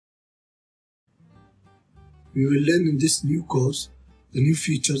we will learn in this new course the new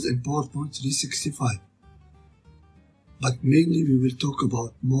features in PowerPoint 365. But mainly we will talk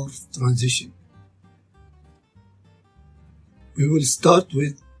about Morph transition. We will start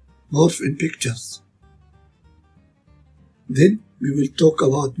with Morph in pictures. Then we will talk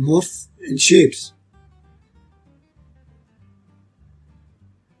about Morph in shapes.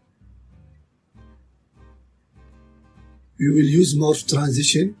 We will use Morph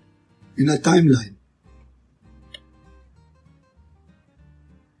transition in a timeline.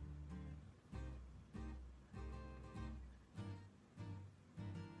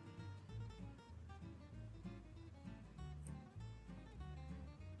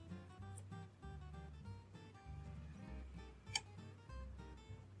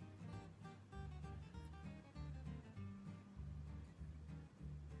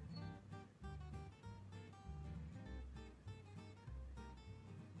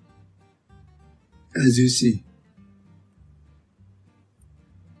 As you see,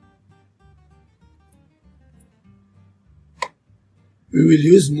 we will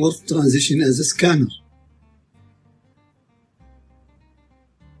use Morph transition as a scanner.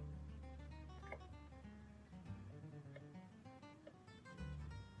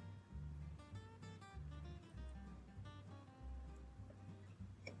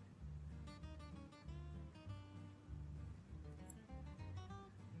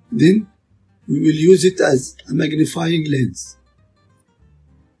 Then we will use it as a magnifying lens.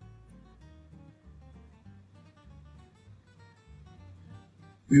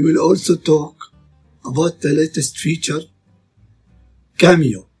 We will also talk about the latest feature,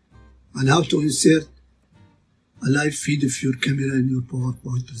 Cameo, and how to insert a live feed of your camera in your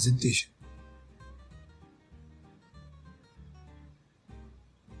PowerPoint presentation.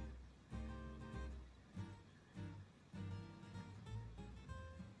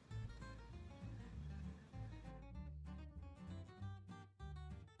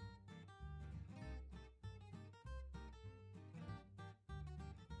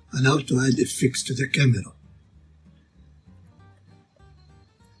 And how to add effects to the camera.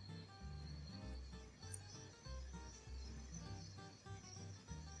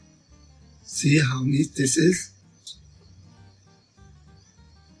 See how neat this is?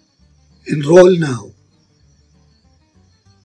 Enroll now.